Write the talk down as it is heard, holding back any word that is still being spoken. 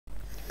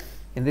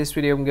In this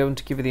video, I'm going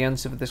to give you the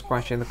answer for this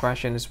question. The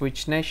question is,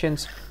 which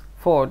nations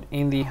fought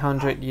in the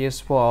 100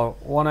 Years' War?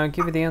 When I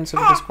give you the answer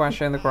for this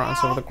question, the correct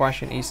answer for the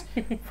question is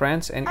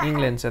France and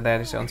England. So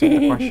that is the answer to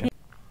the question.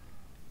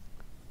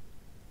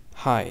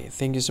 Hi,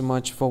 thank you so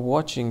much for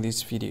watching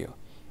this video.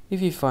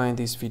 If you find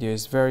this video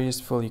is very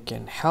useful, you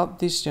can help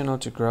this channel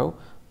to grow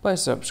by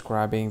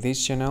subscribing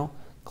this channel.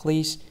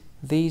 Please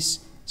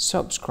this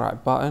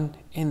subscribe button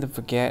and don't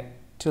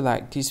forget to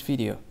like this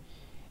video.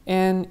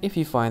 And if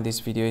you find this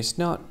video is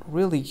not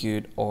really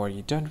good, or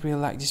you don't really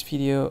like this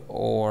video,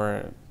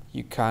 or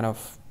you kind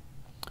of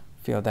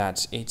feel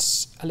that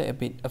it's a little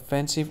bit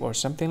offensive or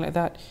something like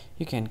that,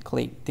 you can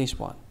click this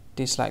one,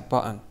 dislike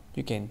button.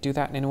 You can do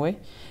that anyway.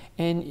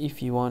 And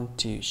if you want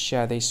to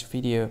share this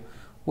video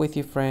with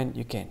your friend,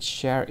 you can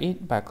share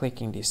it by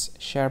clicking this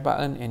share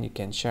button, and you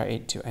can share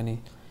it to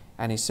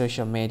any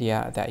social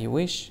media that you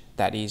wish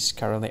that is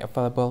currently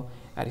available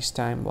at this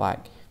time,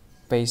 like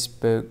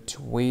Facebook,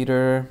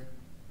 Twitter,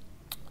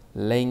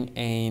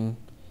 LinkedIn,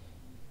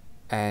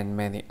 and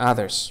many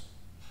others,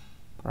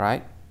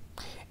 right?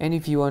 And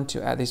if you want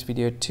to add this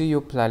video to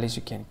your playlist,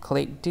 you can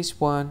click this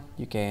one.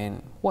 You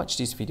can watch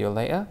this video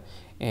later,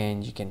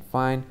 and you can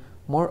find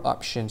more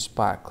options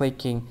by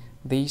clicking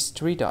these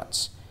three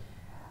dots.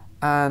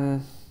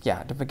 And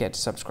yeah, don't forget to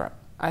subscribe.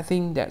 I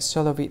think that's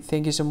all of it.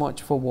 Thank you so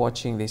much for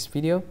watching this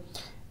video,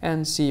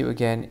 and see you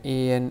again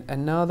in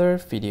another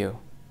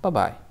video. Bye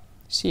bye.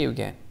 See you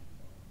again.